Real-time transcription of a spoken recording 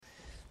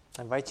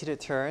I invite you to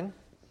turn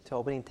to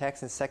opening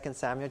text in 2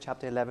 Samuel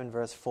chapter 11,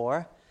 verse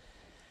 4.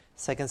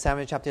 2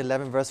 Samuel chapter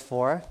 11, verse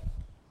 4.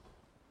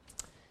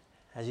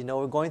 As you know,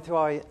 we're going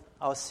through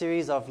our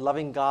series of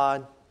loving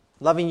God,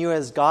 loving you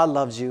as God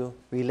loves you,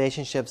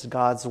 relationships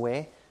God's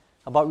way,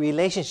 about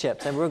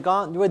relationships. And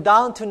we're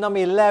down to number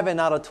 11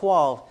 out of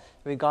 12.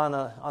 We've gone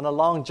on a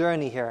long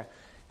journey here,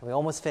 and we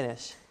almost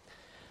finished.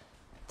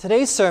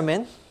 Today's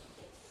sermon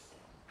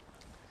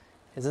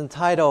is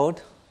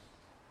entitled,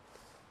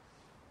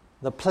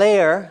 "The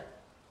Player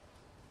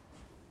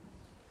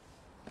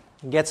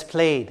Gets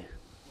Played."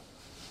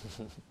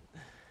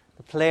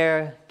 The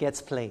player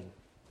gets played.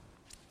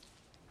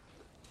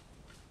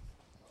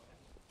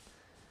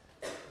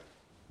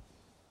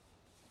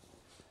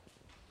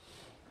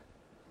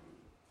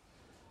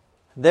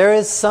 There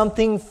is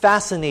something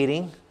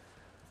fascinating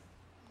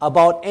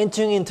about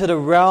entering into the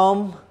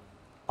realm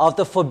of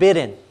the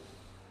forbidden.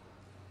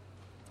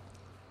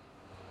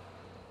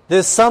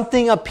 There's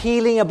something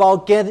appealing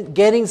about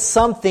getting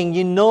something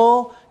you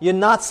know you're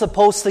not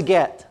supposed to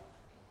get.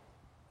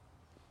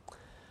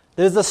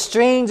 There's a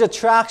strange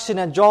attraction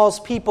that draws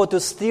people to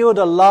steal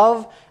the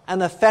love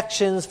and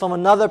affections from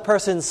another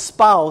person's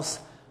spouse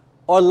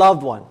or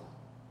loved one.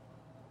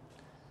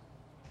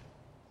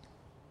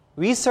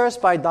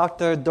 Research by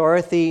Dr.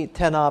 Dorothy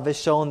Tenov has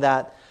shown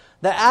that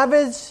the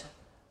average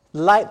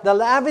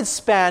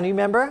span,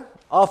 remember,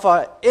 of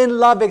an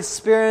in-love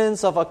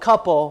experience of a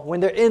couple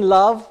when they're in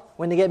love,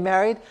 when they get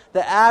married,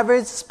 the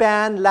average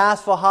span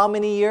lasts for how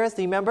many years?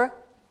 Do you remember?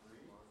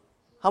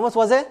 How much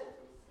was it?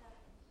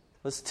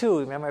 It was 2.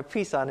 Remember, I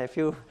preached on it a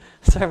few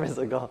sermons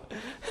ago.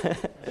 It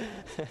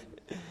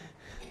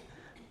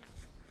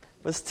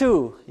was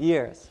 2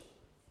 years.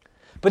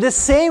 But the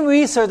same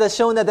research has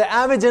shown that the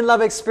average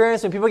in-love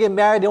experience when people get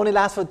married, they only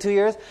last for 2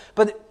 years.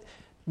 But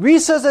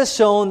research has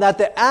shown that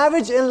the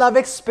average in-love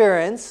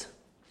experience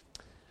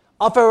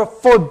of a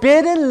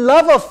forbidden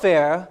love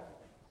affair,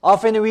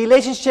 of in a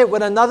relationship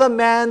with another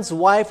man's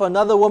wife or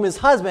another woman's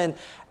husband,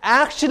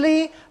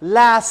 actually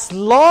lasts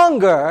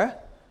longer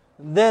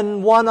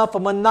than one of a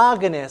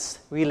monogamous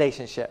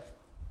relationship.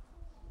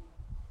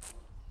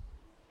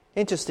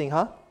 Interesting,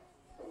 huh?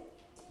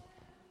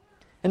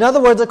 In other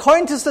words,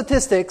 according to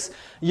statistics,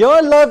 your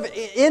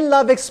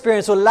in-love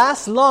experience will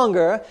last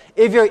longer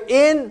if you're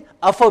in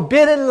a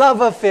forbidden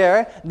love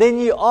affair than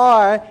you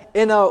are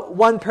in a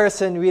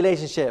one-person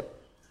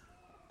relationship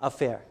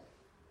affair.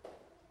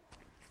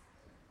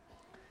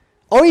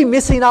 Are we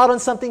missing out on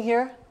something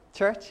here,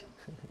 church?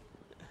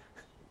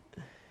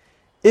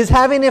 Is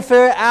having an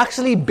affair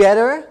actually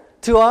better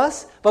to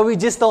us, but we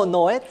just don't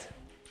know it?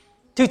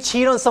 To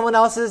cheat on with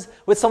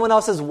someone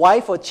else's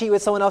wife or cheat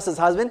with someone else's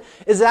husband,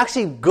 is it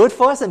actually good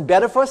for us and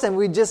better for us and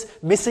we're just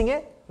missing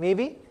it,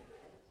 maybe?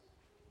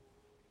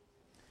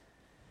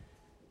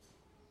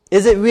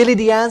 Is it really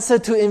the answer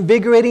to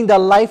invigorating the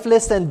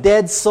lifeless and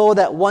dead soul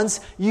that once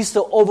used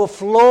to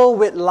overflow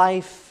with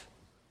life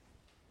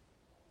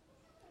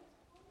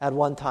at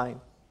one time?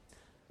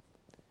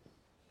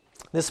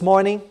 This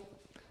morning,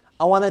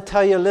 I want to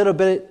tell you a little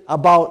bit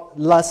about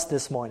lust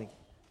this morning.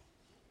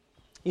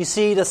 You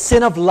see, the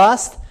sin of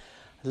lust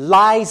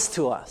lies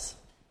to us.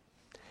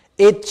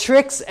 It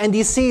tricks and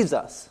deceives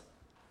us.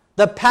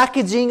 The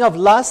packaging of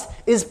lust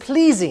is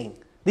pleasing,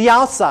 the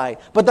outside,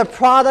 but the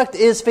product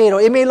is fatal.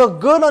 It may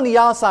look good on the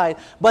outside,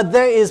 but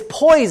there is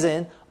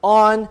poison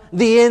on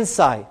the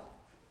inside.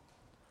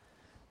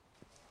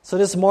 So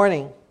this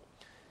morning,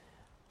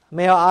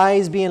 may our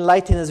eyes be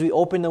enlightened as we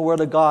open the Word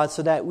of God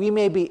so that we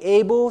may be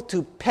able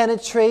to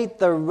penetrate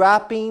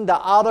the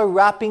outer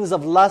wrappings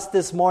of lust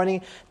this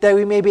morning, that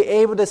we may be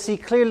able to see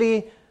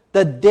clearly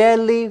the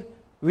deadly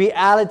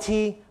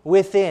reality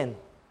within.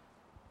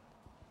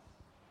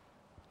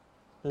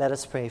 Let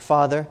us pray.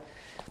 Father,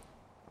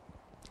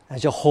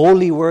 as your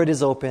holy Word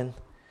is open,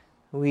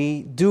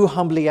 we do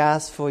humbly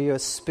ask for your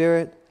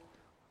Spirit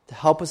to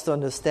help us to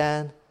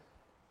understand,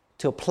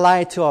 to apply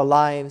it to our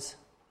lives.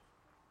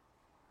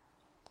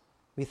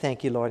 We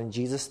thank you, Lord, in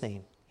Jesus'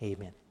 name.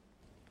 Amen.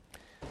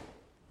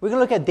 We're going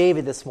to look at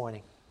David this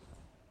morning.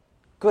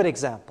 Good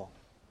example.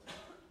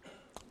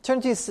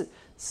 Turn to 2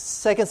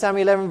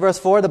 Samuel 11, verse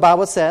 4. The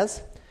Bible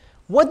says,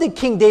 what did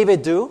King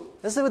David do?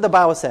 This is what the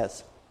Bible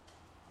says.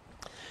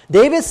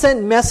 David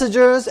sent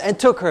messengers and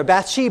took her,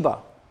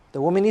 Bathsheba,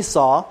 the woman he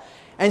saw,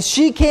 and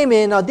she came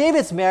in. Now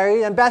David's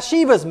married and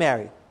Bathsheba's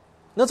married.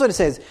 That's what it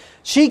says.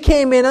 She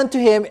came in unto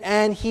him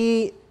and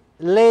he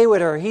lay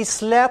with her. He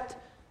slept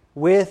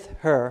with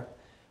her.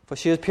 For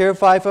she was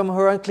purified from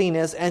her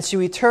uncleanness, and she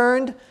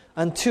returned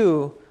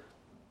unto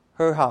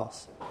her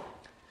house.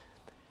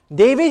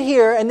 David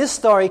here in this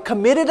story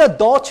committed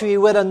adultery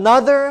with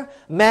another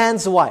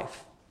man's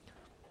wife.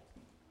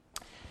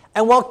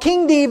 And while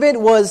King David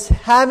was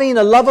having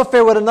a love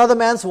affair with another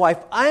man's wife,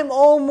 I'm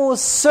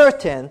almost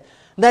certain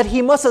that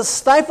he must have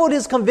stifled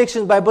his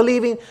convictions by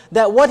believing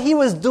that what he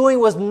was doing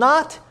was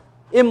not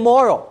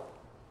immoral.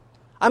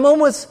 I'm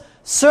almost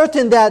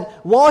certain that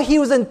while he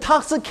was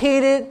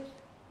intoxicated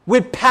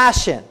with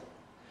passion,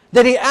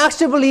 that he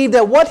actually believed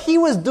that what he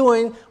was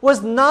doing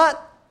was not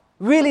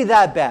really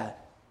that bad?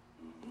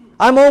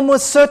 I'm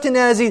almost certain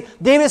that as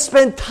David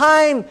spent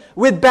time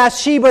with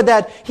Bathsheba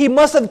that he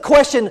must have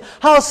questioned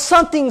how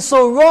something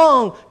so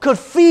wrong could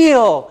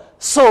feel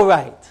so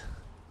right.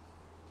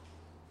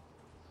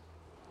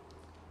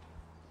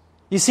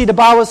 You see, the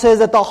Bible says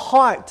that the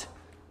heart,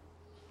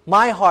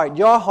 my heart,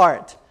 your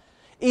heart,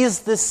 is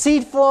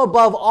deceitful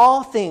above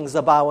all things,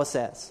 the Bible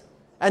says,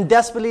 and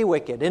desperately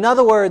wicked. In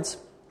other words,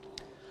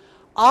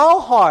 our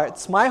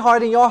hearts, my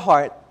heart and your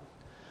heart,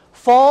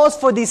 falls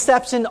for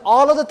deception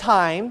all of the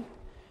time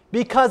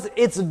because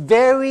its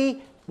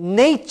very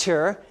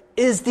nature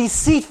is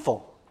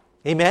deceitful.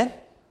 Amen?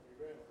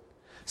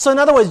 So in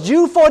other words,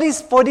 you fall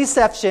for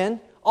deception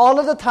all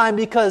of the time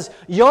because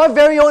your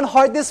very own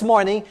heart this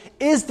morning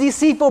is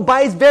deceitful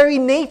by its very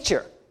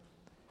nature.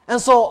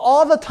 And so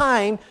all the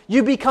time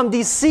you become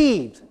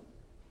deceived,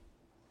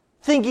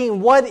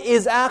 thinking what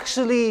is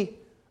actually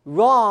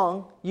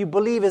wrong, you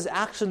believe is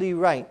actually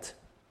right.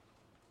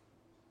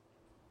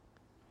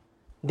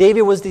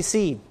 David was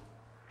deceived.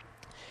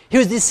 He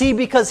was deceived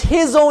because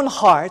his own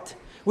heart,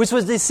 which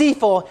was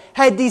deceitful,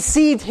 had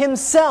deceived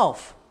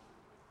himself.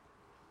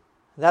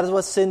 That is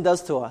what sin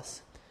does to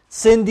us.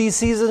 Sin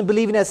deceives us,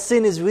 believing that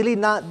sin is really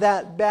not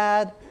that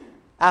bad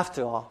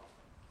after all.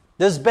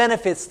 There's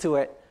benefits to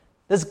it.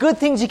 There's good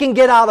things you can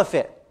get out of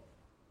it.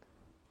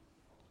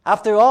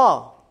 After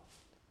all,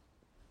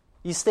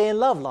 you stay in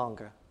love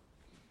longer.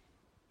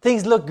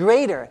 Things look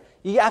greater.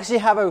 You actually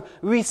have a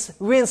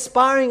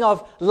re-inspiring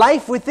of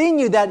life within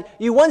you that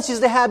you once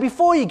used to have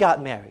before you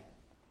got married.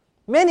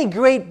 Many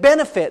great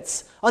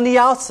benefits on the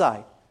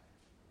outside.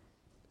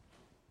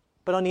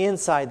 But on the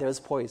inside, there's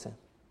poison.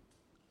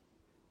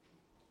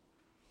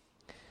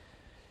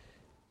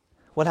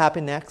 What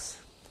happened next?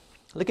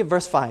 Look at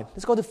verse 5.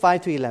 Let's go to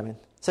 5 to 11.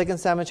 2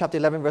 Samuel chapter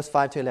 11, verse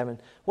 5 to 11.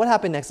 What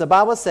happened next? The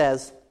Bible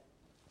says,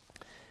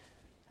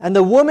 and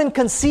the woman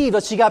conceived,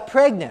 or she got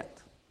pregnant.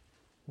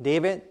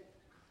 David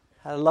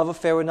had a love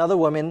affair with another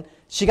woman.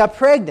 She got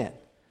pregnant.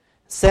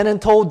 Sent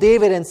and told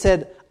David and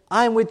said,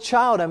 I'm with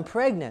child, I'm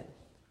pregnant.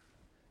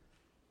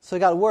 So it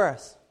got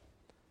worse.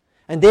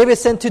 And David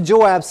sent to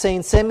Joab,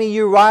 saying, send me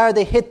Uriah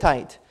the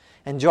Hittite.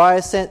 And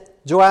Joab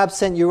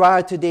sent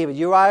Uriah to David.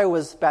 Uriah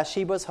was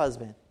Bathsheba's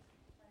husband.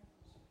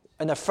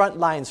 In the front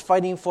lines,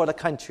 fighting for the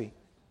country.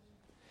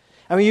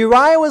 And when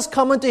Uriah was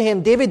coming to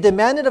him, David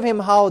demanded of him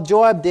how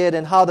Joab did,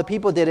 and how the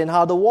people did, and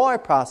how the war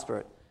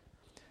prospered.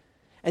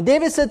 And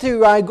David said to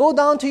Uriah, go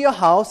down to your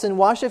house and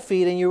wash your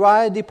feet. And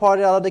Uriah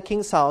departed out of the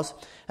king's house,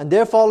 and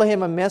there followed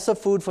him a mess of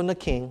food from the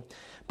king.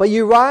 But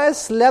Uriah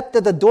slept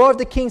at the door of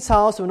the king's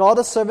house with all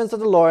the servants of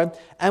the Lord,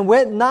 and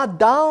went not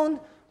down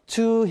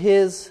to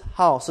his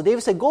house. So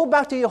David said, go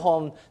back to your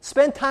home,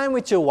 spend time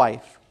with your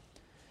wife.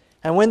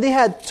 And when they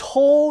had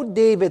told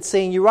David,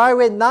 saying, Uriah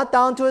went not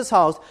down to his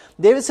house,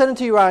 David said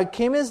unto Uriah,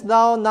 camest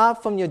thou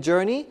not from your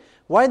journey?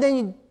 Why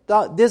then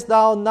didst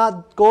thou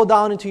not go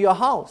down into your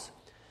house?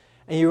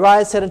 And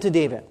Uriah said unto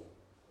David,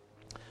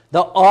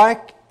 the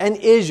ark and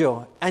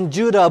Israel and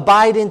Judah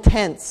abide in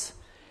tents,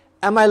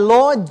 and my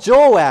lord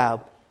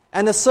Joab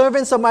and the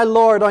servants of my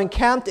lord are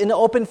encamped in the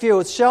open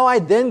fields. Shall I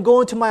then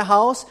go into my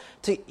house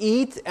to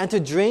eat and to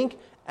drink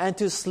and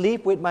to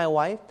sleep with my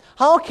wife?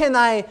 How can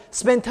I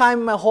spend time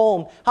in my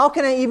home? How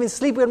can I even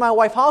sleep with my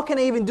wife? How can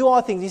I even do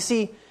all things? You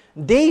see,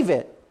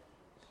 David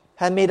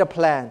had made a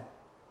plan.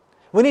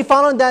 When he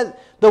found out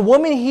that the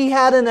woman he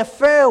had an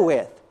affair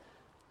with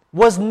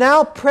was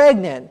now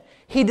pregnant,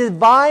 he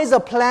devised a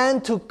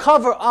plan to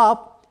cover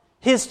up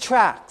his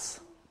tracks.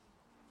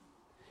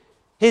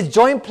 His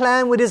joint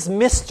plan with his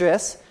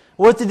mistress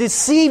was to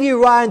deceive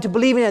Uriah into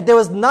believing that there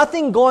was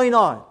nothing going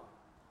on.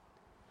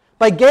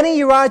 By getting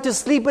Uriah to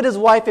sleep with his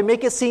wife and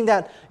make it seem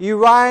that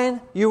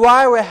Uriah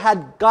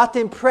had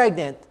gotten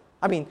pregnant.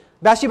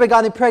 Bathsheba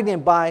got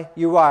pregnant by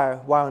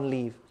Uriah while on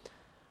leave.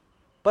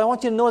 But I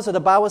want you to notice that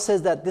the Bible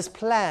says that this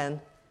plan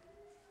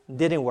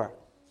didn't work.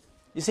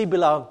 You see,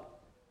 beloved,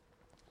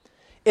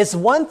 it's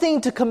one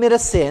thing to commit a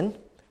sin,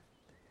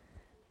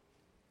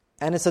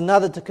 and it's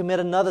another to commit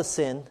another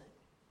sin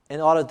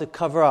in order to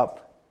cover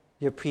up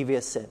your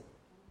previous sin.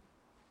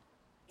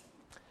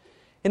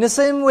 In the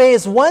same way,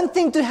 it's one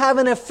thing to have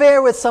an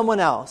affair with someone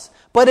else,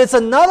 but it's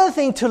another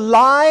thing to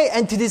lie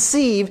and to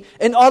deceive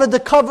in order to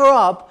cover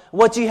up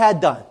what you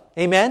had done.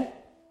 Amen?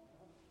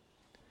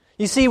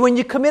 You see, when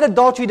you commit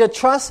adultery, the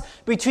trust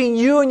between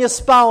you and your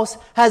spouse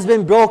has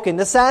been broken.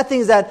 The sad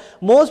thing is that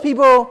most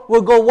people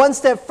will go one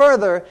step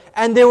further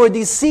and they will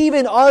deceive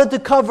in order to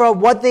cover up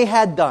what they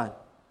had done.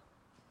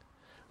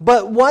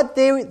 But what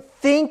they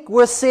think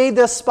will save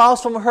their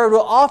spouse from hurt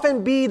will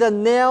often be the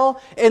nail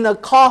in the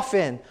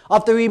coffin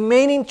of the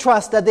remaining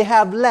trust that they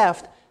have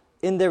left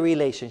in their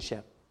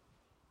relationship.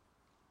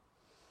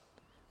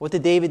 What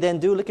did David then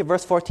do? Look at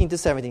verse 14 to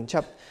 17.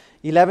 Chapter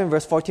 11,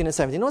 verse 14 to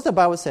 17. Notice the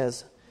Bible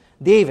says,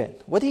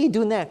 David, what did he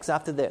do next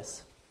after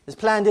this? His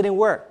plan didn't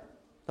work.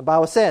 The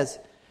Bible says,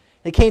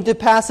 it came to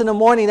pass in the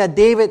morning that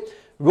David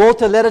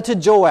wrote a letter to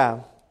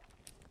Joab,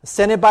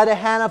 sent it by the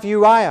hand of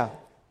Uriah.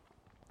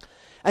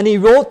 And he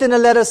wrote in a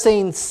letter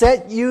saying,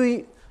 set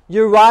you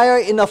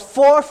Uriah in the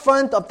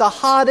forefront of the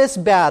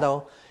hottest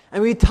battle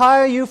and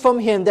retire you from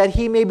him that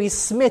he may be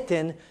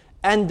smitten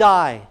and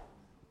die.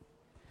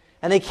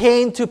 And it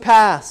came to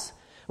pass,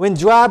 when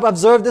Joab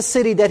observed the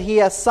city, that he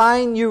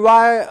assigned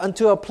Uriah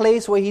unto a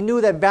place where he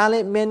knew that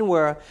valiant men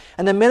were.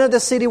 And the men of the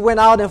city went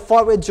out and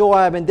fought with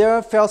Joab, and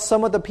there fell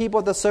some of the people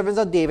of the servants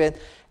of David.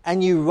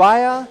 And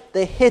Uriah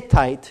the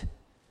Hittite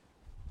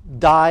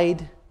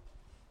died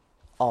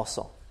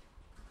also.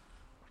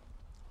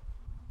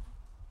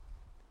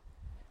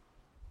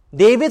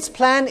 David's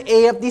plan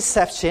A of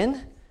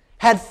deception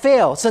had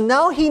failed. So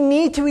now he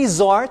needed to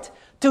resort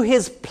to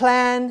his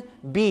plan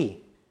B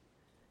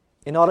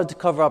in order to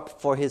cover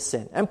up for his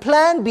sin. And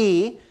plan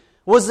B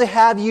was to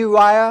have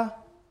Uriah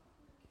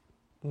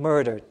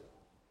murdered.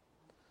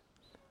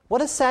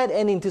 What a sad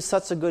ending to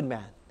such a good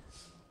man.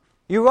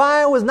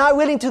 Uriah was not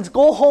willing to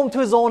go home to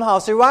his own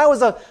house. Uriah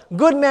was a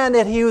good man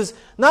that he was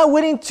not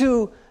willing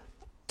to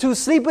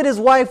sleep with his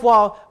wife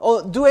or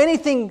do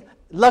anything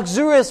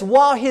luxurious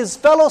while his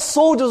fellow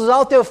soldiers were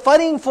out there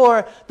fighting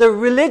for the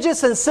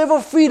religious and civil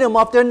freedom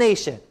of their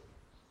nation.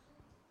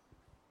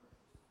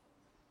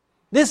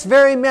 This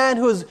very man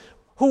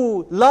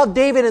who loved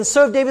David and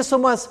served David so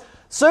much,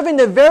 serving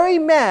the very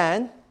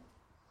man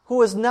who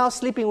was now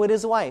sleeping with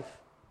his wife.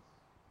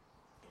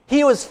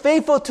 He was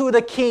faithful to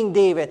the King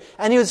David,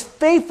 and he was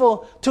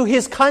faithful to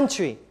his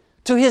country,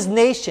 to his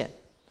nation.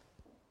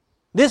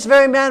 This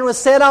very man was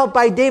set out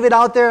by David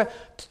out there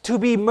to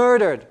be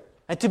murdered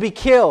and to be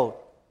killed.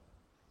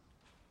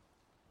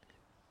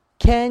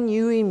 Can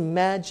you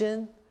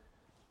imagine?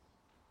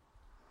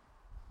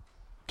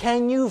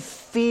 Can you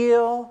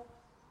feel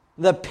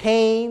the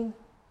pain?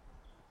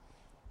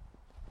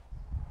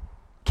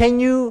 Can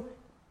you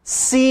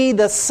see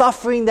the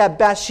suffering that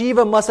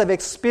Bathsheba must have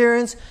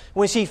experienced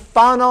when she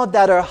found out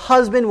that her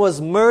husband was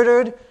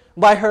murdered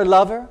by her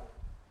lover?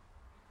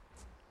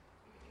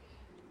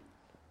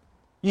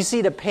 You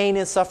see the pain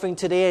and suffering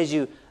today as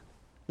you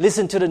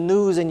listen to the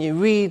news and you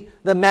read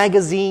the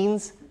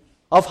magazines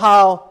of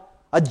how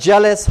a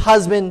jealous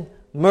husband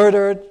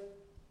murdered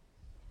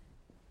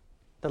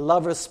the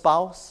lover's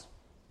spouse.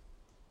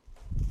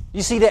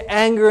 You see the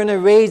anger and the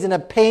rage and the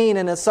pain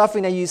and the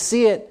suffering that you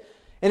see it.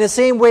 In the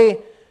same way,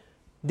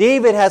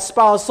 David has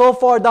spiraled so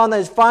far down that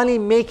he's finally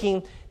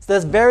making the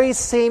very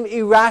same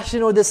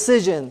irrational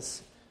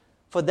decisions.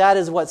 For that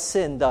is what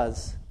sin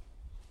does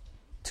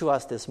to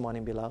us this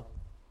morning, beloved.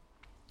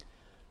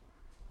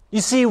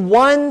 You see,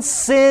 one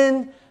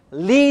sin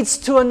leads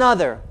to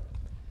another,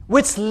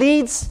 which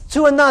leads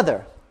to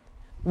another,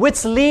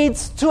 which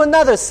leads to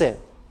another sin.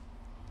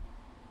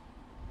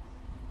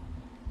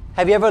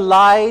 Have you ever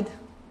lied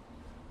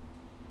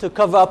to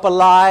cover up a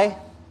lie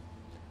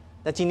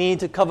that you need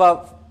to cover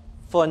up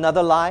for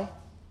another lie?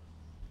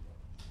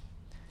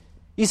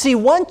 You see,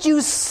 once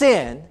you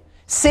sin,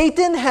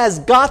 Satan has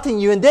gotten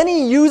you, and then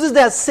he uses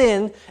that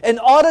sin in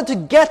order to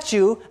get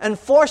you and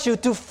force you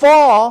to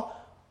fall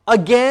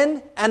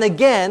again and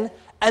again,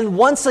 and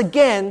once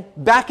again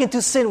back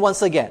into sin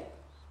once again.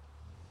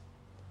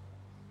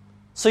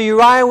 So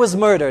Uriah was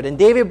murdered, and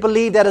David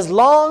believed that as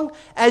long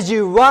as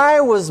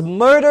Uriah was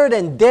murdered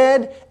and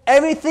dead,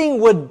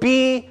 everything would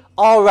be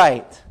all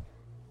right.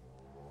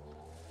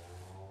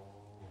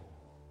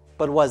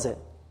 But was it?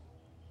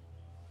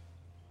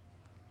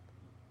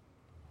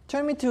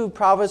 Turn me to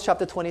Proverbs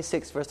chapter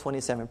 26, verse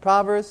 27.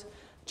 Proverbs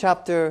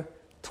chapter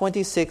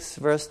 26,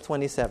 verse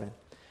 27.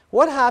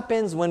 What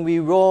happens when we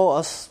roll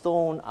a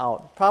stone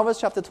out?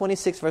 Proverbs chapter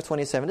 26, verse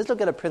 27. Let's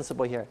look at a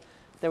principle here.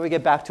 Then we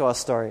get back to our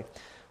story.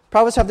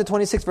 Proverbs chapter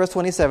 26, verse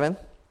 27.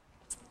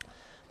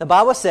 The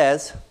Bible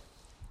says,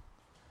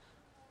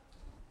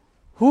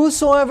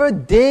 whosoever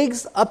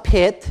digs a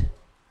pit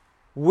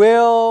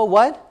will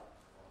what?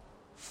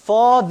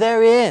 Fall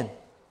therein.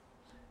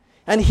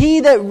 And he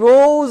that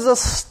rolls a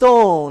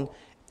stone,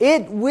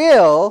 it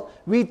will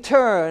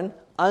return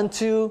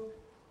unto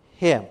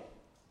him.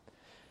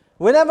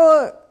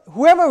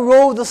 Whoever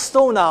rolled the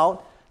stone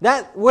out,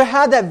 that will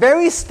have that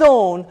very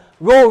stone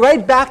roll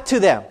right back to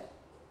them.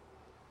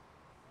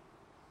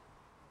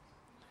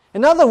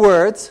 In other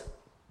words,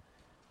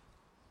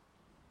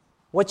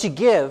 what you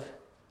give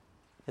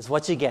is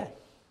what you get.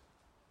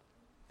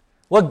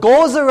 What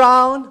goes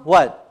around,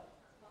 what?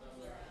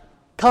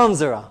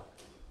 Comes around.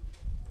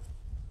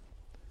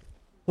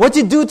 What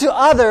you do to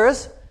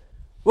others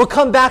will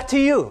come back to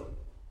you,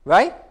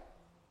 right?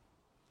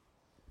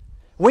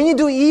 When you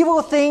do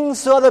evil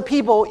things to other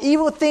people,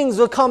 evil things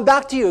will come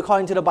back to you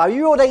according to the Bible.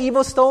 You roll that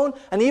evil stone,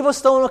 an evil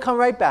stone will come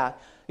right back.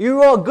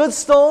 You roll a good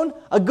stone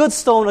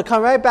will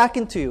come right back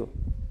into you.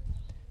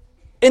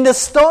 In the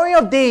story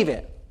of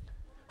David,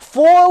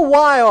 for a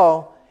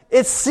while,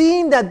 it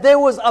seemed that there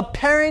was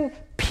apparent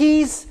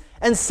peace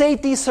and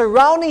safety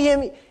surrounding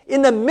him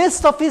in the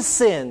midst of his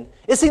sin.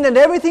 It seemed that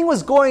everything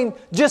was going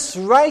just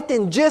right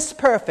and just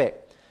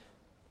perfect.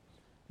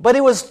 But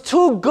it was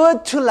too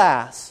good to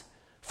last,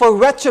 for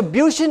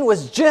retribution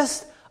was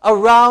just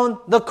around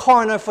the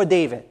corner for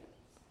David.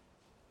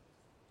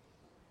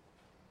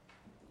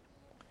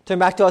 Turn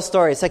back to our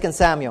story, 2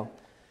 Samuel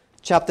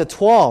chapter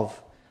 12.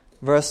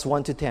 verse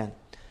 1 to 10.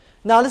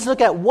 Now let's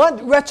look at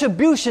what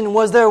retribution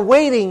was there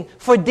waiting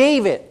for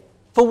David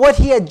for what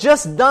he had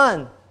just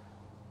done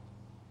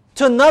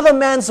to another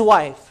man's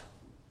wife.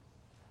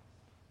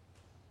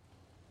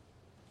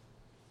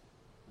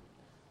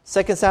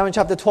 2 Samuel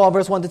chapter 12,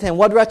 verse 1 to 10.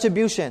 What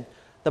retribution?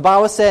 The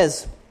Bible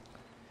says,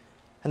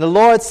 and the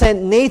Lord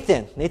sent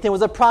Nathan. Nathan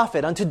was a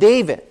prophet unto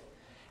David.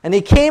 And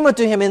he came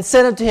unto him and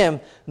said unto him,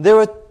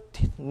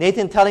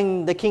 Nathan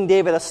telling the King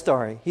David a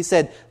story. He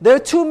said, there are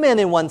two men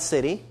in one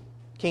city,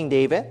 King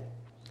David.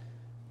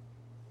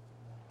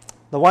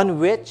 The one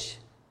rich,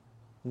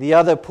 the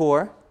other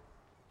poor.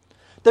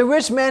 The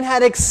rich man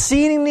had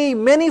exceedingly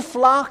many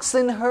flocks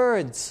and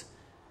herds.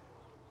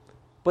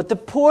 But the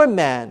poor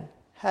man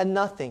had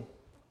nothing,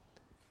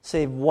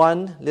 save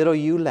one little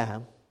ewe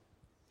lamb,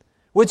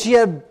 which he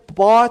had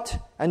bought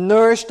and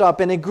nourished up,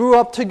 and it grew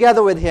up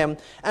together with him.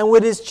 And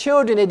with his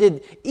children it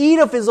did eat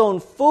of his own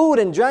food,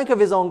 and drank of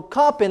his own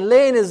cup, and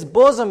lay in his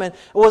bosom, and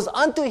was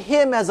unto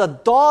him as a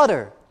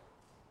daughter.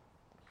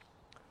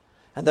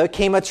 And there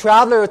came a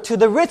traveler to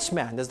the rich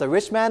man. There's the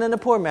rich man and the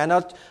poor man.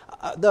 Now,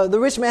 the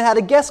rich man had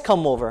a guest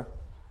come over.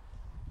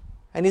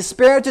 And he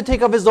spared to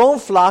take of his own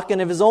flock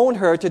and of his own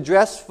herd to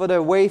dress for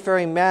the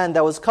wayfaring man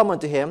that was come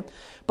unto him.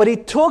 But he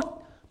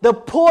took the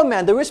poor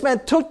man, the rich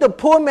man took the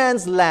poor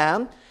man's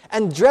lamb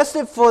and dressed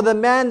it for the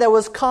man that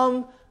was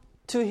come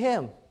to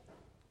him.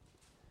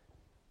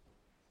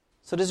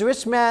 So this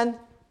rich man,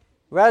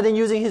 rather than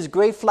using his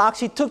great flocks,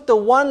 he took the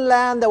one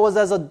lamb that was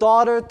as a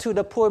daughter to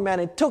the poor man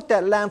and took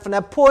that lamb from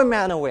that poor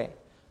man away.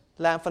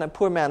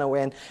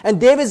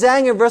 And David's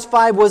anger, verse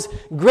 5, was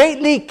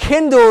greatly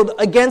kindled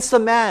against the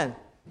man.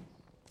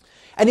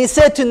 And he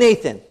said to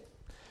Nathan,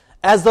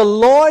 as the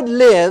Lord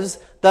lives,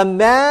 the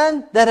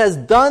man that has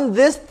done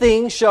this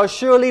thing shall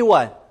surely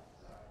what?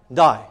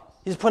 Die.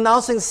 He's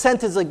pronouncing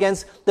sentence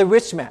against the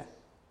rich man.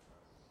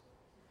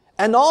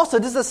 And also,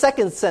 this is the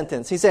second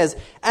sentence. He says,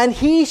 and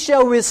he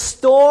shall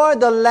restore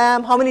the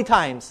lamb how many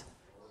times?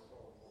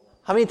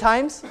 How many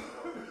times?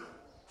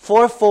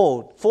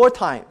 Fourfold. 4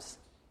 times.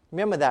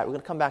 Remember that. We're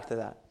going to come back to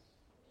that.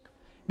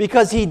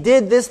 Because he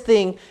did this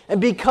thing and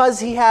because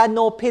he had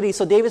no pity.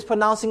 So David's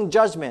pronouncing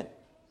judgment.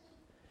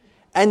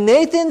 And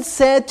Nathan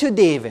said to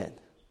David,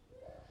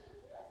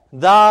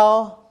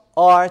 thou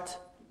art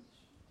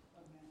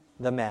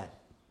the man.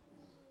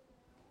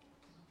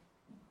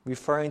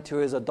 Referring to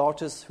his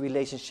adulterous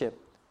relationship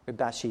with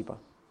Bathsheba.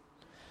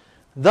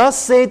 Thus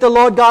saith the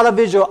Lord God of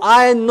Israel,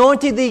 I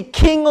anointed thee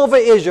king over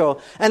Israel,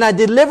 and I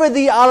delivered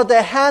thee out of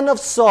the hand of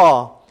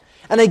Saul.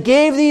 And I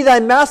gave thee thy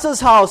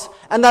master's house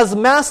and thy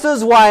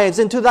master's wives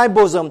into thy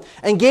bosom,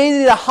 and gave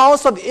thee the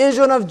house of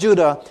Israel and of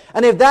Judah.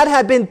 And if that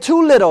had been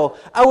too little,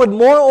 I would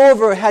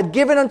moreover have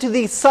given unto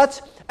thee such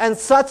and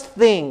such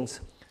things.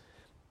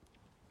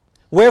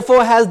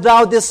 Wherefore hast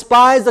thou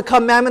despised the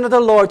commandment of the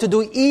Lord to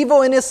do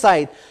evil in his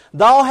sight?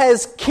 Thou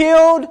hast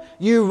killed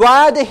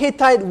Uriah the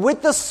Hittite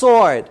with the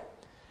sword,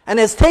 and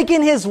hast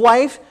taken his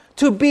wife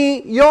to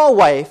be your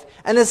wife,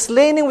 and hast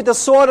slain him with the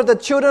sword of the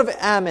children of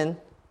Ammon.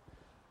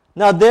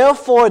 Now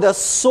therefore the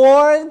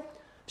sword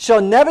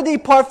shall never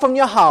depart from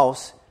your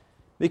house,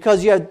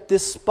 because you have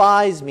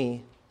despised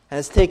me, and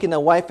hast taken the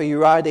wife of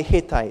Uriah the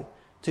Hittite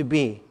to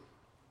be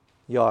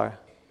your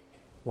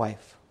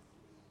wife.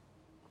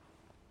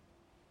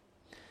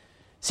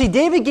 See,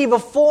 David gave a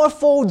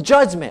 4-fold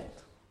judgment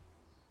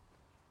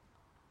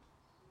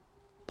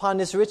upon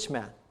this rich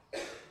man.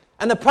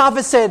 And the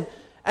prophet said,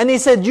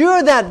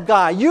 you're that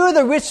guy, you're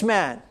the rich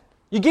man.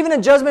 You're giving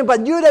a judgment,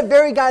 but you're that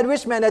very guy, the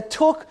rich man, that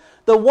took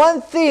the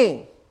one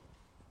thing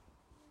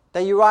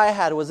that Uriah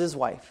had was his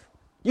wife.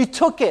 You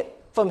took it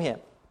from him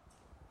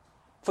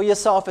for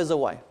yourself as a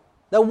wife.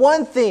 The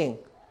one thing,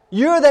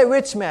 you're that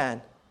rich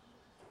man.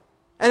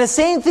 And the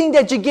same thing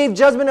that you gave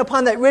judgment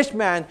upon that rich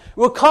man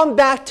will come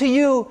back to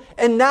you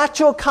in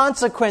natural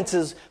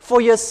consequences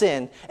for your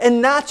sin, in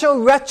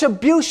natural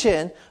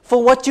retribution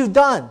for what you've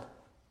done.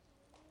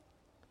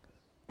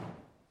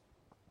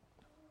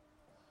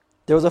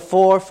 There was a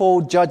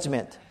 4-fold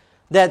judgment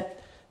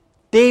that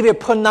David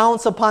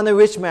pronounced upon the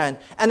rich man.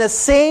 And the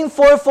same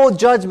 4-fold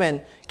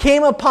judgment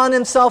came upon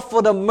himself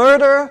for the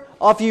murder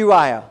of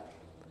Uriah.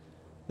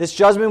 This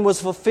judgment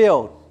was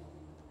fulfilled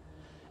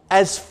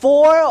as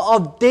 4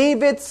 of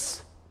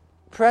David's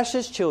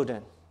precious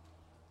children,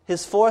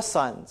 his 4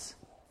 sons,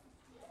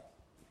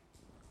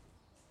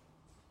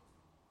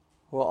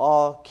 were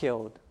all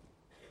killed.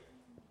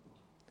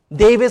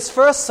 David's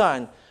first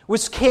son,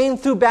 which came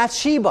through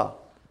Bathsheba,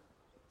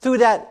 through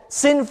that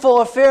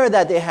sinful affair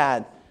that they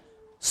had,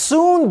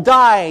 soon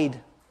died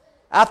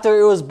after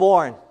it was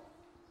born,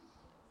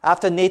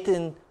 after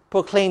Nathan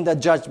proclaimed the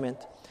judgment.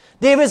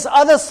 David's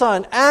other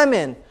son,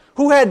 Ammon,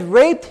 who had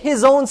raped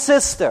his own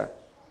sister,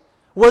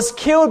 was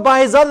killed by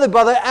his other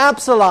brother,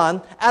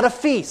 Absalom, at a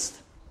feast.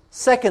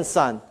 Second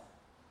son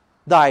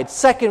died.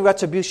 Second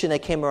retribution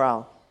that came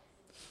around.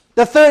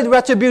 The third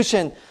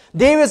retribution,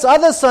 David's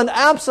other son,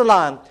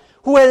 Absalom,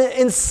 who had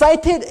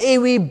incited a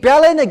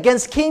rebellion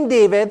against King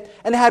David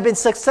and had been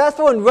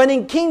successful in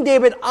running King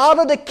David out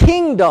of the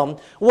kingdom,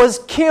 was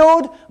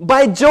killed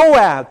by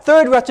Joab.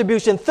 Third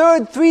retribution.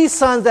 Three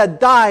sons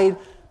that died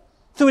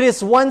through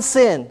this one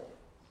sin.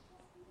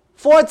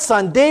 Fourth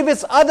son,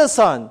 David's other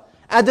son,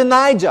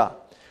 Adonijah,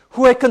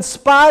 who had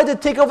conspired to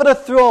take over the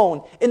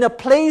throne in the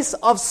place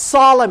of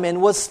Solomon,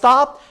 was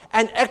stopped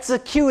and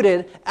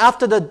executed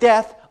after the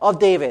death of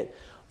David.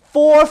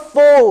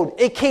 Fourfold,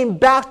 it came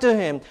back to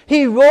him.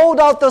 He rolled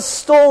out the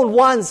stone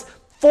once.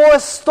 4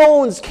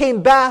 stones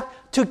came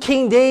back to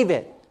King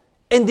David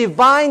in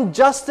divine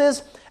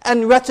justice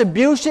and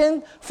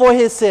retribution for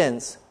his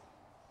sins.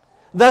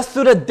 Thus,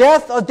 through the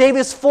death of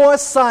David's 4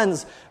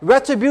 sons,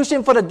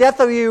 retribution for the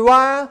death of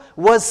Uriah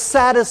was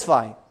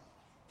satisfied.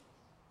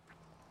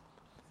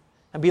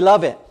 And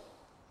beloved,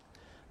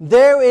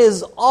 there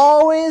is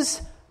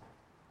always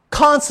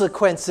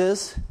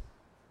consequences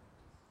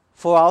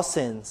for our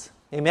sins.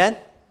 Amen?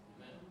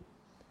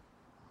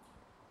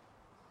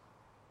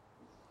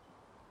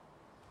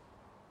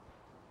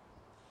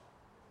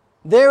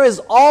 There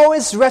is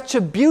always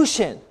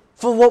retribution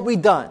for what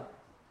we've done.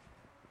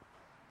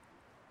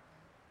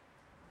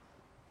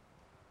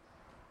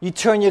 You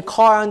turn your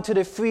car onto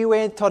the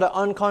freeway to the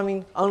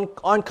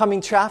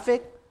oncoming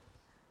traffic,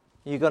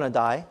 you're going to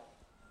die.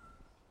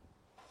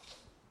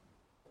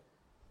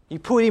 You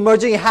put the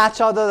emergency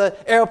hatch out of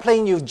the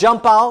airplane, you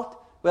jump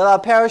out without a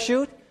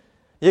parachute,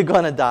 you're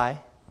going to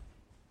die.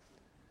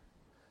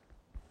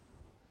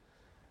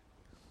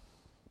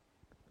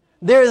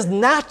 There is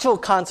natural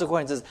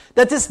consequences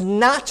that just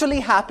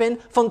naturally happen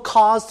from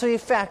cause to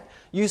effect.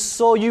 You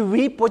sow, you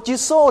reap what you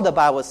sow, the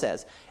Bible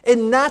says. It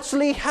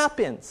naturally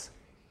happens.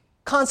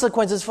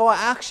 Consequences for our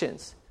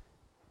actions.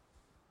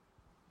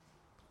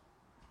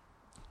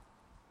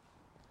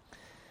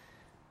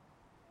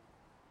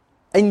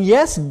 And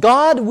yes,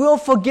 God will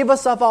forgive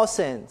us of our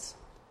sins.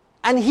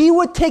 And He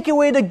would take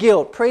away the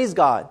guilt. Praise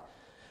God.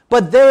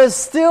 But there is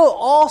still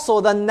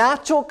also the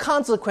natural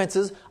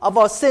consequences of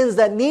our sins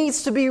that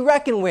needs to be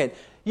reckoned with.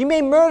 You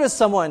may murder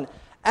someone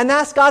and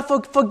ask God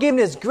for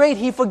forgiveness. Great,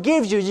 He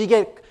forgives you. You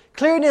get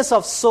clearness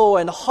of soul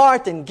and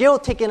heart and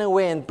guilt taken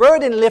away and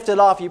burden lifted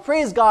off you.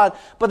 Praise God.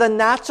 But the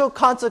natural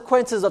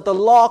consequences of the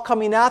law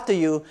coming after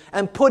you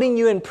and putting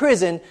you in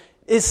prison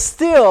is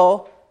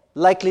still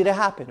likely to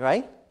happen,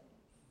 right?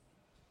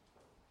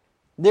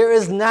 There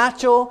is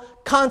natural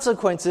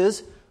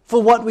consequences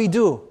for what we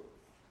do.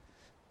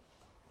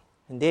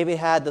 And David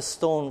had the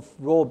stone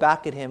roll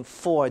back at him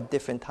 4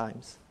 different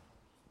times.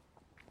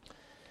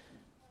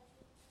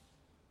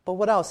 But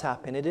what else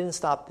happened? It didn't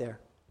stop there.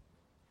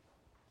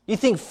 You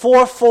think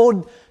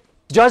 4-fold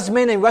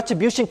judgment and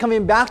retribution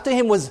coming back to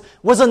him was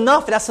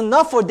enough? That's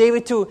enough for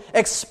David to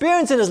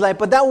experience in his life.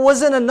 But that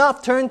wasn't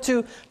enough. Turn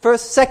to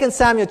 2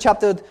 Samuel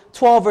chapter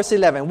 12, verse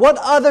 11. What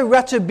other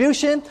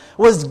retribution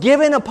was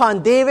given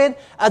upon David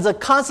as a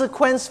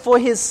consequence for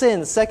his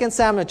sins? 2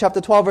 Samuel chapter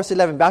 12, verse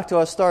 11. Back to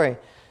our story.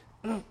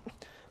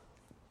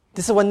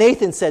 This is what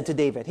Nathan said to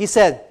David. He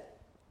said,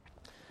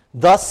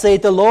 "Thus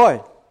saith the Lord,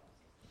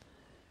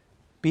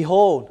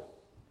 behold,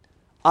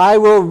 I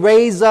will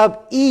raise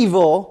up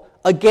evil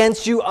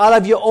against you out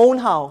of your own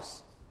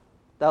house."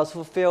 That was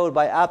fulfilled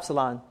by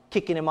Absalom,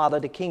 kicking him out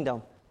of the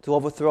kingdom to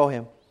overthrow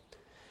him.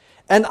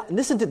 And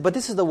listen to, but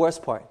this is the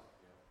worst part.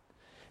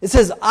 It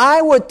says,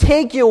 "I will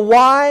take your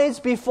wives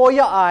before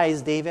your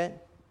eyes, David,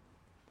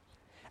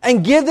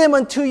 and give them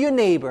unto your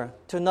neighbor,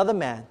 to another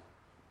man.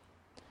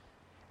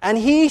 And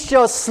he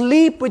shall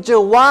sleep with your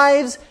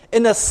wives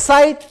in the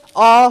sight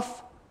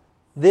of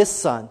this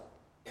son."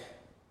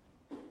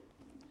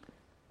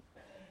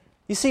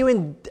 You see,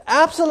 when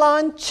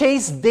Absalom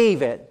chased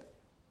David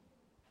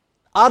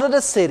out of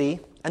the city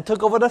and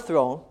took over the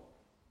throne,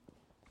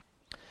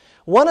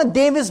 one of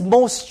David's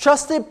most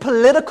trusted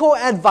political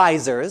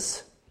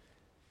advisors,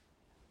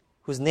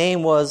 whose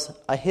name was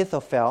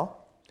Ahithophel,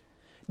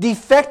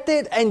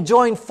 defected and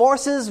joined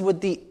forces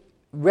with the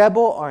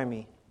rebel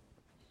army.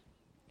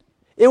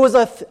 It was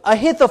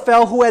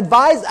Ahithophel who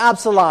advised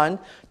Absalom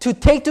to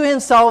take to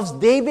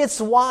himself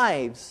David's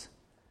wives,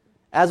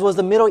 as was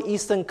the Middle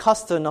Eastern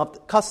custom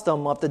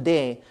of the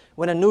day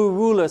when a new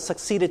ruler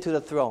succeeded to the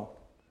throne.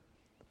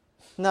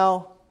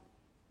 Now,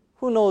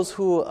 who knows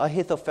who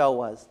Ahithophel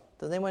was?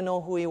 Does anyone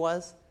know who he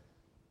was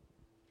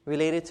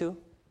related to?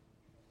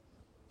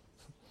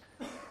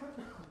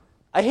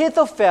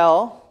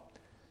 Ahithophel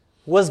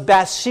was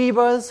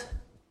Bathsheba's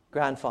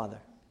grandfather.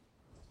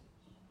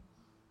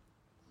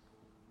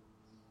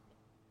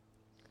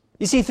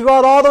 You see,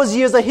 throughout all those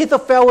years,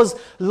 Ahithophel was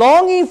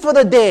longing for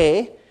the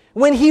day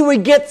when he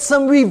would get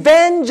some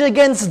revenge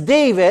against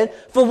David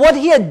for what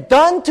he had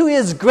done to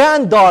his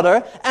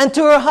granddaughter and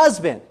to her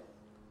husband.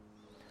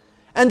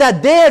 And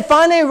that day had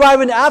finally arrived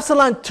when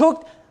Absalom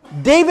took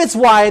David's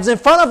wives in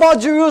front of all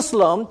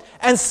Jerusalem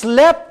and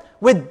slept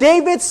with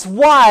David's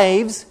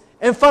wives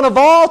in front of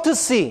all to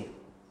see.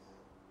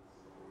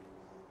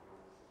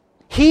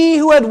 He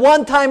who at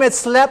one time had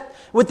slept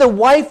with the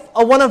wife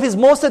of one of his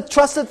most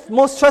trusted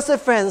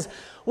friends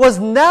was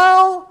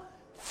now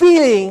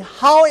feeling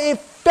how it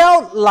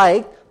felt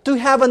like to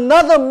have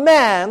another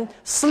man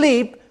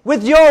sleep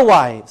with your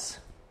wives.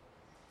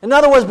 In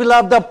other words,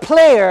 beloved, the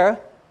player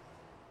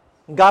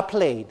got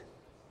played.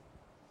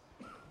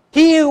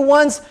 He who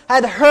once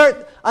had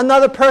hurt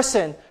another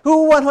person,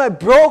 who had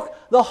broke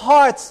the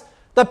hearts,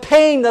 the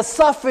pain, the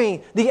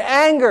suffering, the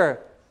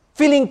anger,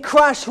 feeling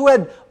crushed, who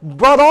had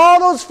brought all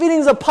those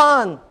feelings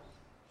upon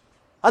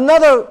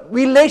another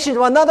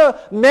relationship, another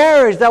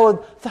marriage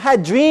that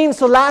had dreams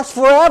to last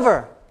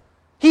forever.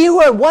 He who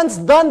had once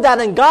done that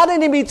and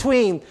gotten in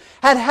between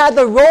had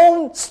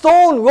the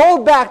stone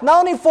rolled back, not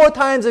only 4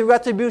 times in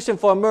retribution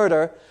for a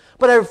murder,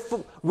 but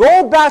it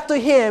rolled back to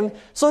him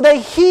so that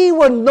he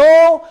would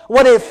know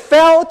what it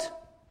felt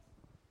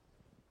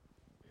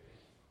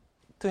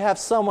to have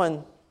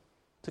someone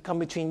to come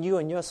between you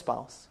and your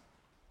spouse.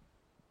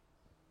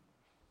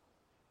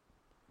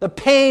 The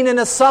pain and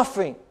the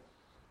suffering,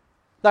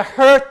 the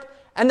hurt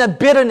and the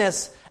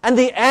bitterness and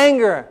the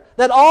anger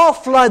that all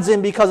floods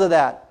in because of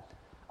that,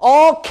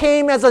 all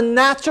came as a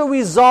natural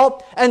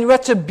result and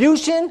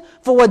retribution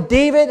for what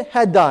David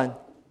had done.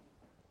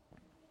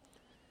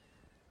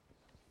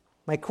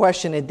 My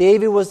question, if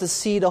David was to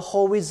see the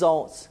whole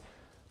results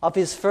of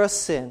his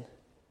first sin,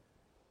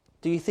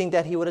 do you think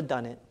that he would have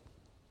done it?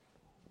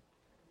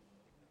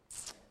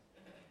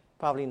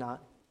 Probably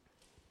not.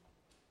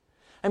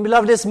 And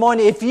beloved, this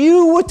morning, if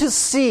you were to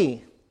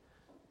see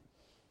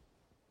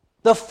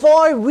the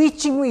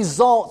far-reaching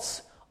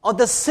results of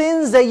the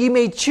sins that you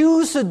may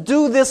choose to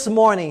do this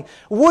morning,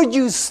 would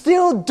you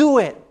still do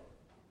it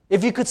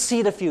if you could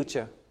see the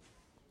future?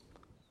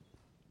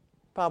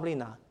 Probably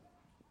not.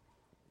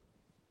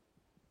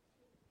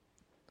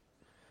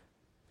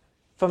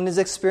 From this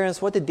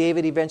experience, what did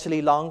David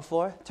eventually long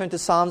for? Turn to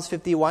Psalms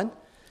 51.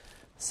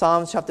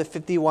 Psalms chapter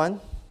 51,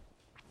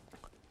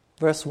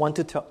 verse 1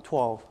 to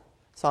 12.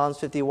 Psalms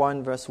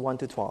 51, verse 1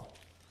 to 12.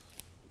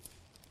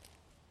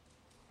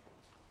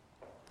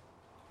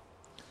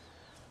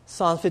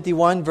 Psalms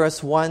 51,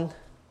 verse 1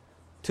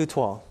 to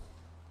 12.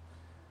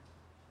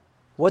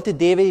 What did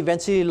David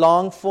eventually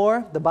long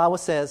for? The Bible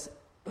says,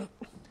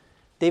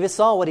 David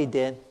saw what he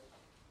did.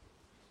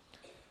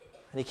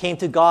 And he came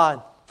to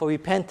God for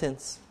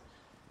repentance.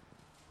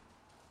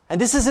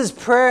 And this is his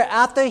prayer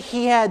after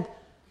he had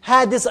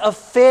this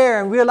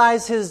affair and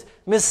realized his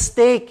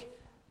mistake,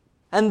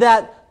 and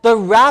that the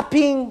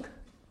wrapping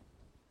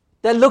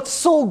that looked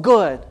so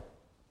good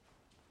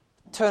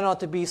turned out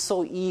to be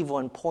so evil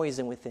and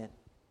poison within.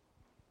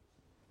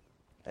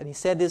 And he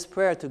said this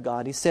prayer to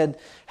God. He said,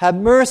 "Have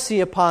mercy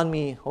upon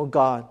me, O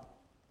God.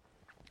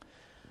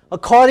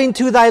 According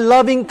to thy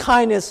loving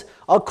kindness,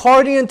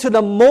 according to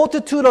the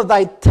multitude of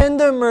thy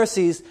tender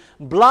mercies,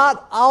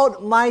 blot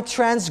out my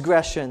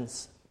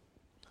transgressions.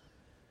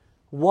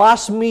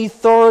 Wash me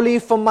thoroughly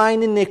from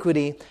mine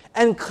iniquity,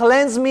 and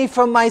cleanse me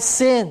from my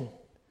sin.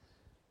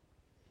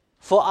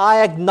 For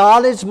I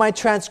acknowledge my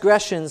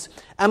transgressions,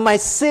 and my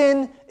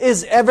sin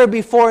is ever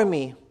before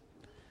me.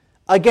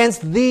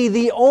 Against thee,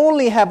 thee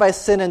only have I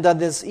sinned and done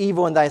this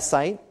evil in thy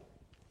sight,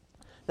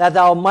 that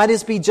thou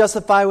mightest be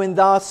justified when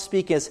thou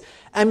speakest,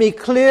 and be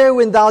clear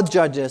when thou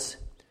judgest.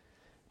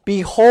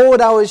 Behold,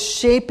 I was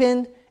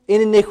shapen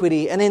in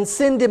iniquity, and in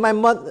sin did my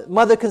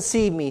mother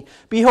conceive me.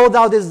 Behold,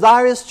 thou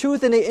desirest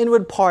truth in the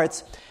inward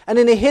parts, and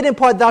in the hidden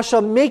part thou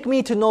shalt make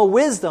me to know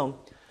wisdom.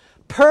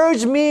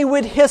 Purge me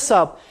with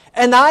hyssop,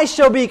 and I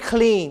shall be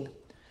clean.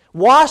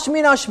 Wash me,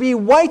 and I shall be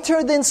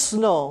whiter than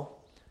snow.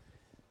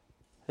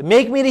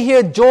 Make me to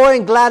hear joy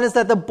and gladness,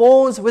 that the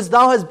bones which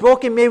thou hast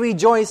broken may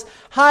rejoice.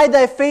 Hide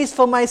thy face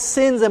from my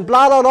sins, and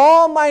blot out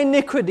all my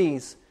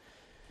iniquities.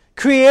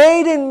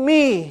 Create in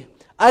me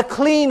a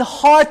clean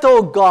heart,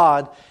 O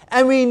God,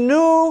 and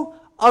renew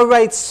a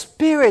right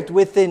spirit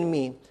within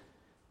me.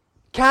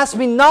 Cast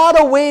me not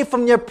away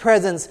from your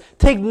presence.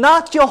 Take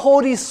not your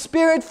Holy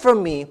Spirit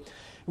from me.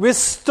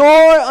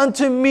 Restore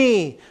unto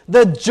me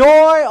the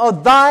joy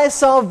of thy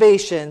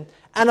salvation,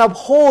 and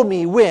uphold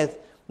me with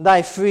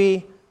thy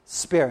free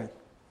spirit."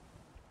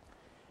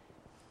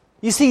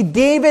 You see,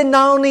 David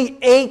not only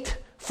ached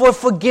for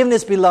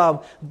forgiveness,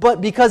 beloved, but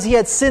because he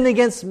had sinned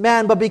against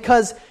man, but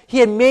because he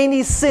had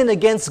mainly sinned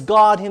against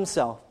God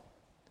himself.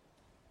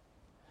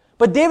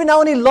 But David not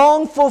only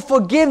longed for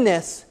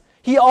forgiveness,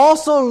 he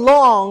also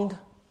longed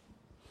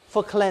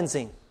for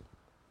cleansing.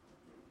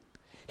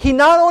 He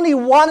not only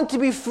wanted to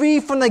be free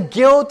from the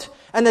guilt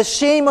and the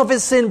shame of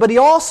his sin, but he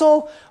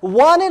also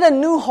wanted a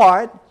new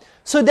heart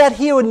so that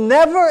he would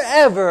never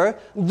ever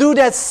do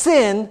that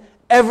sin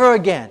ever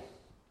again.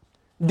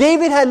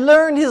 David had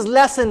learned his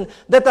lesson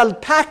that the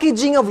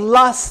packaging of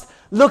lust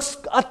looks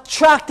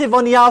attractive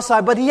on the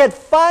outside, but he had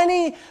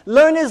finally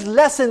learned his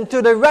lesson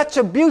through the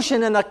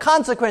retribution and the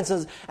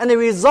consequences and the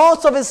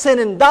results of his sin,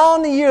 and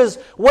down the years,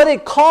 what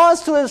it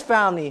caused to his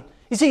family.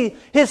 You see,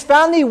 his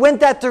family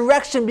went that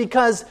direction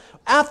because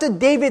after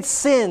David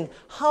sinned,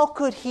 how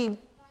could he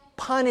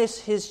punish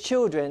his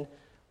children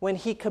when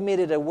he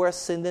committed a worse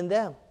sin than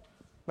them?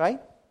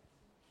 Right?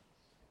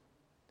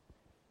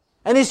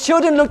 And his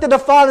children looked at the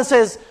father and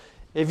says,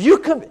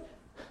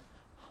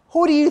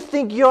 who do you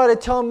think you ought to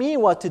tell me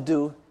what to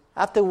do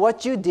after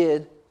what you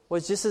did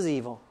was just as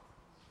evil?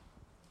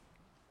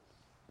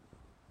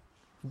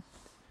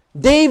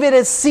 David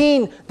has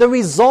seen the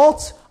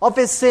results of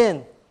his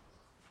sin.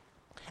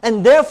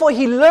 And therefore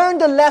he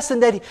learned the lesson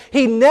that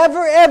he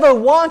never ever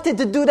wanted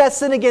to do that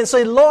sin again.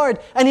 So Lord,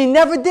 and he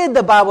never did,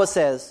 the Bible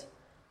says.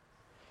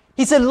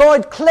 He said,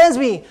 Lord, cleanse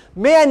me.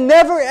 May I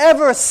never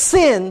ever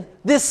sin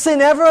this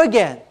sin ever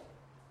again.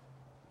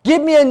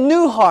 Give me a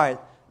new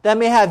heart that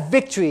may have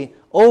victory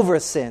over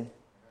sin.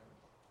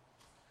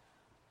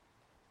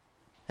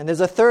 And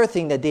there's a third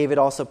thing that David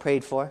also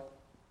prayed for.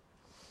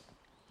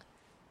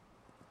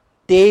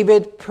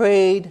 David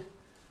prayed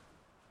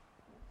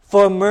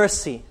for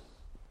mercy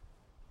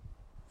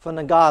from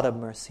the God of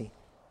mercy,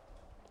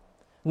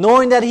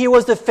 knowing that he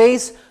was to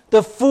face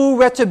the full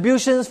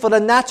retributions for the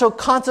natural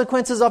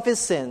consequences of his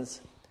sins.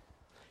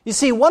 You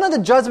see, one of the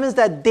judgments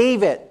that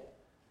David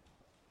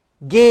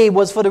gave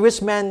was for the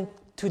rich man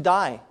to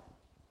die.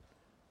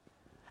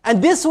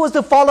 And this was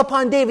to fall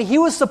upon David. He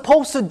was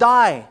supposed to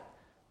die.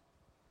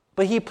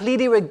 But he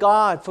pleaded with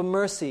God for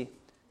mercy.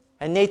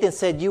 And Nathan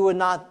said, you will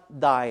not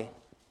die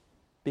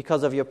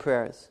because of your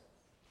prayers.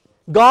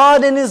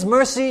 God in his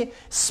mercy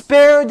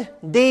spared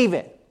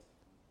David.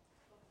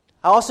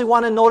 I also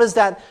want to notice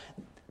that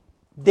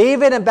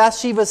David and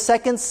Bathsheba's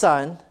second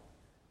son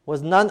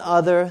was none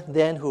other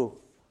than who?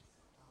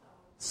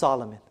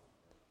 Solomon,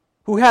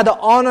 who had the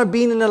honor of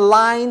being in the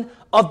line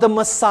of the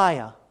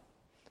Messiah.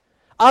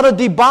 Out of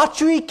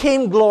debauchery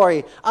came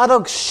glory. Out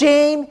of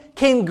shame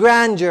came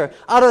grandeur.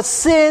 Out of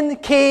sin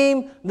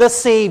came the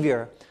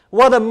Savior.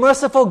 What a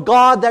merciful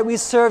God that we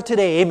serve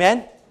today.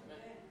 Amen?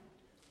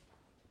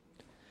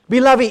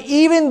 Beloved,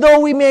 even though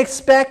we may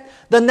expect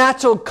the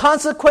natural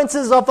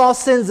consequences of our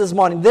sins this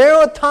morning, there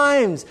are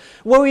times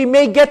where we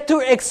may get to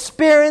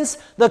experience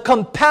the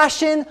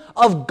compassion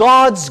of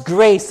God's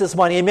grace this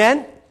morning.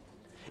 Amen?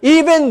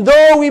 Even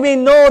though we may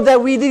know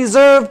that we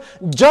deserve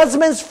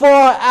judgments for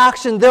our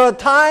actions, there are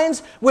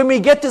times when we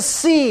get to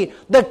see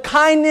the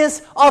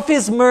kindness of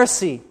His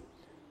mercy.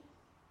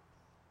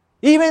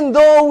 Even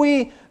though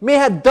we may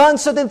have done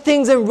certain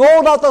things and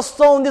rolled out the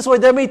stone this way,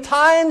 there may be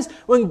times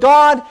when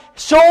God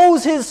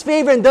shows His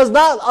favor and does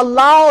not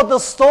allow the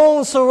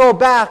stones to roll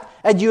back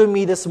at you and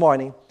me this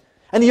morning.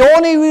 And the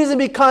only reason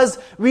because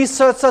we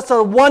serve such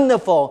a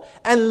wonderful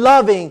and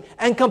loving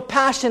and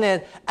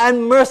compassionate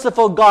and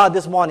merciful God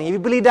this morning. If you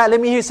believe that,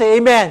 let me hear you say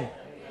amen. Amen.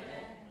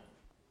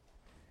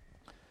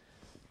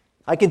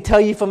 I can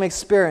tell you from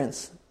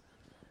experience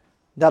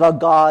that our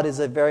God is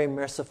a very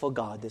merciful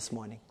God this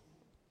morning.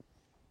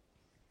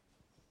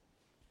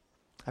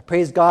 I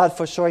praise God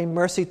for showing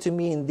mercy to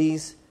me in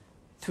these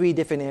 3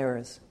 different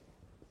areas.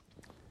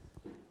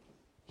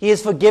 He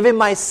has forgiven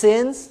my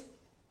sins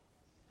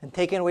and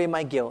taken away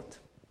my guilt.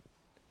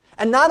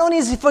 And not only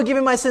is He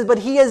forgiven my sins, but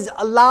He has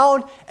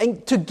allowed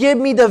to give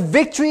me the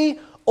victory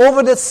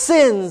over the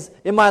sins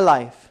in my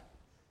life.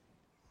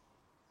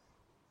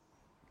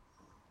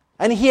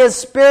 And He has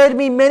spared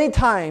me many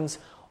times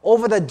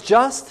over the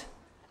just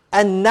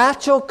and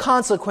natural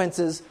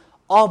consequences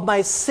of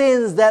my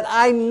sins that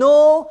I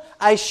know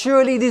I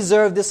surely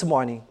deserve this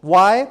morning.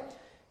 Why?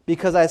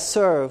 Because I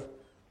serve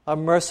a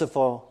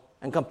merciful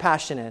and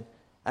compassionate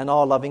and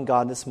all-loving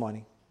God this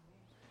morning.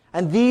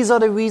 And these are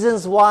the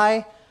reasons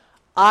why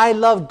I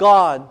love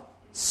God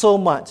so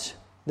much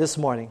this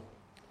morning.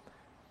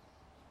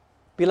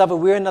 Beloved,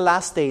 we're in the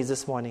last days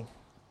this morning.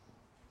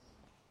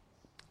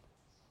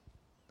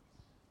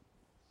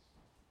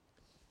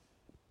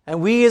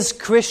 And we as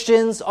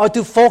Christians are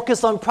to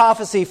focus on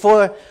prophecy,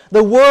 for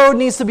the world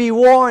needs to be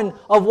warned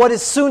of what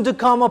is soon to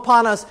come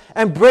upon us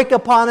and break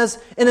upon us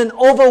in an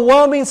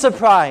overwhelming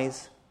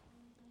surprise.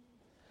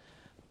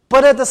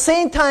 But at the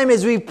same time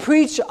as we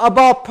preach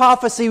about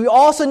prophecy, we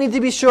also need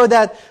to be sure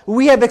that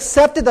we have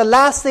accepted the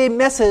last day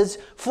message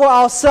for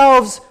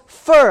ourselves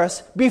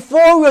first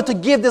before we are to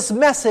give this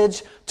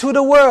message to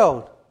the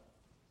world.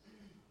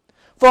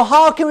 For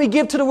how can we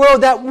give to the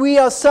world that we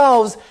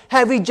ourselves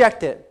have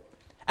rejected?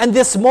 And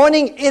this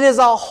morning, it is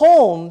our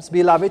homes,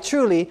 beloved,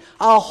 truly,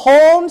 our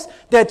homes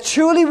that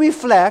truly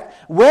reflect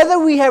whether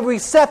we have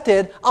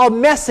accepted our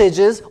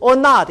messages or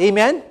not.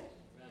 Amen?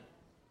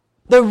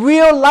 The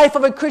real life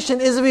of a Christian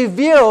is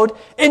revealed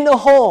in the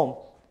home.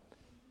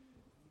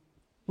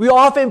 We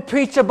often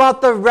preach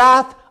about the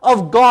wrath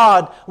of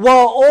God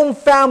while our own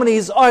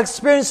families are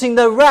experiencing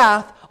the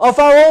wrath of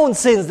our own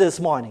sins this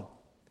morning.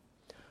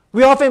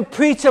 We often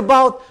preach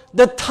about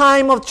the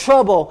time of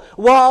trouble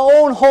while our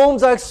own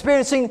homes are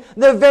experiencing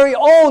their very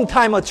own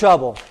time of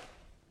trouble.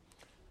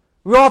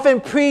 We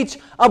often preach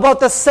about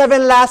the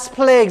 7 last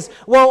plagues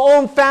while our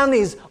own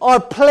families are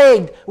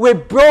plagued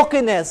with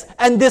brokenness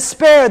and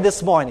despair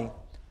this morning.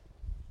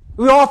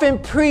 We often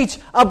preach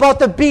about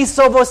the beasts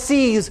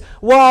overseas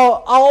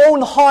while our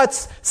own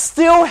hearts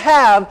still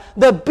have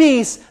the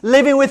beast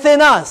living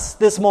within us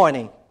this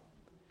morning.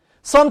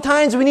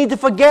 Sometimes we need to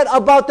forget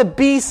about the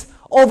beast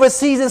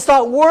overseas and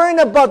start worrying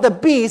about the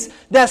beast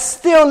that's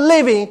still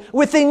living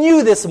within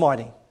you this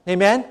morning.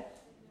 Amen?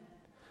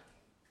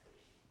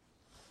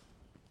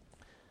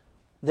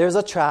 There's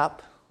a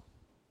trap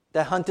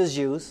that hunters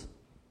use.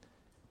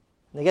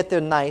 They get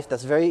their knife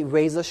that's very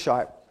razor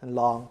sharp and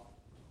long,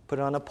 put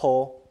it on a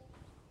pole,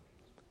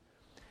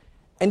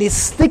 and they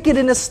stick it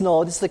in the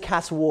snow. This is to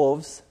catch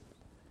wolves.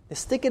 They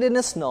stick it in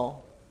the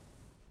snow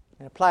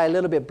and apply a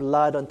little bit of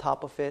blood on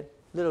top of it,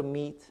 a little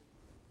meat.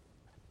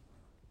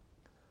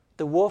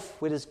 The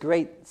wolf, with his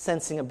great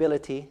sensing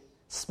ability,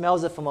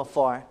 smells it from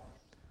afar,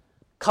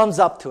 comes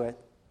up to it,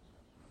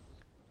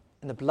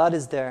 and the blood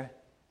is there,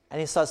 and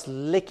he starts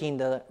licking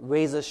the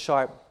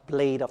razor-sharp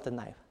blade of the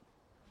knife.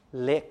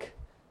 Lick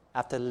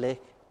after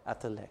lick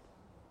after lick.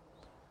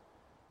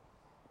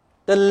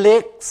 The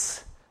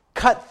licks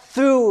cut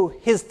through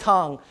his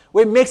tongue,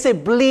 which makes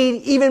it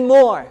bleed even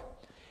more.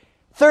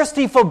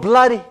 Thirsty for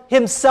blood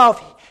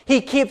himself,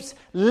 he keeps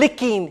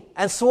licking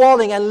and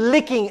swallowing and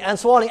licking and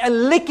swallowing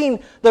and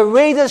licking the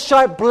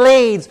razor-sharp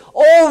blades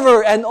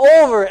over and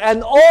over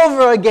and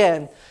over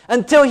again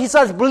until he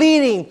starts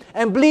bleeding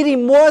and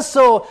bleeding more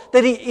so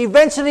that he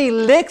eventually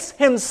licks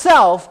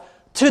himself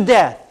to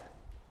death.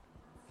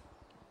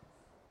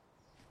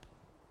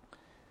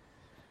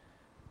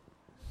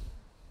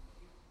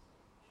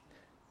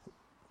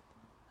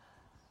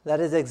 That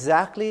is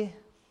exactly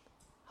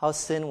how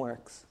sin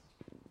works.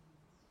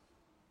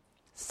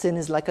 Sin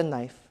is like a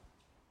knife.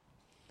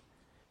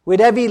 With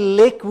every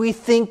lick, we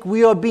think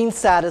we are being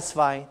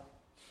satisfied.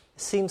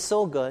 It seems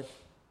so good.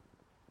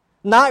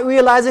 Not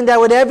realizing that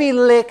with every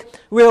lick,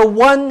 we are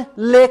one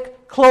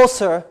lick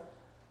closer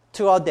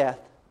to our death.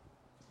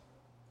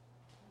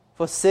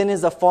 For sin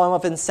is a form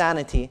of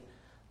insanity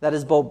that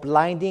is both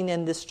blinding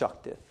and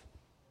destructive.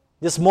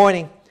 This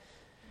morning,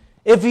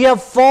 if you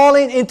have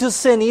fallen into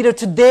sin either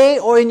today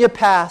or in your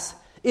past,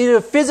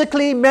 either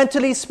physically,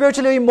 mentally,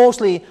 spiritually,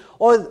 emotionally,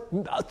 or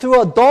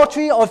through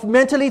adultery, or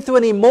mentally through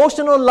an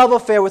emotional love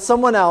affair with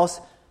someone else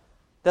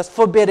that's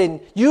forbidden,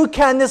 you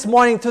can this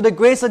morning, through the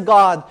grace of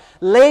God,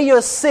 lay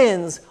your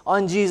sins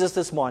on Jesus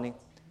this morning.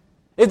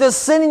 If there's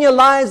sin in your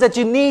lives that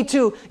you need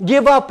to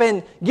give up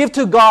and give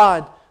to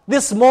God,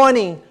 this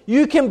morning,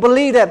 you can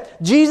believe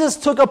that Jesus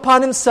took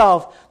upon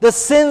himself the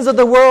sins of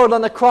the world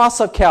on the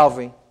cross of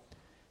Calvary.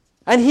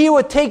 And he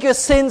would take your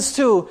sins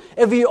too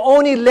if you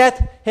only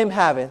let him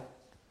have it.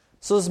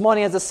 So this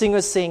morning, as the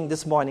singers sing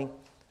this morning,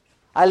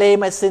 I lay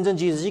my sins on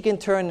Jesus. You can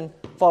turn and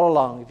follow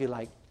along if you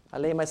like. I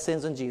lay my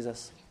sins on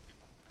Jesus.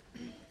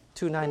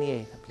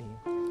 298, I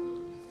believe.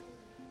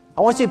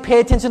 I want you to pay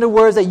attention to the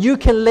words that you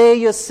can lay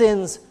your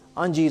sins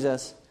on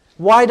Jesus.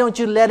 Why don't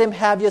you let him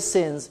have your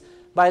sins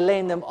by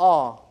laying them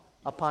all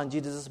upon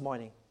Jesus this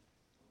morning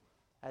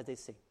as they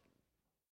sing?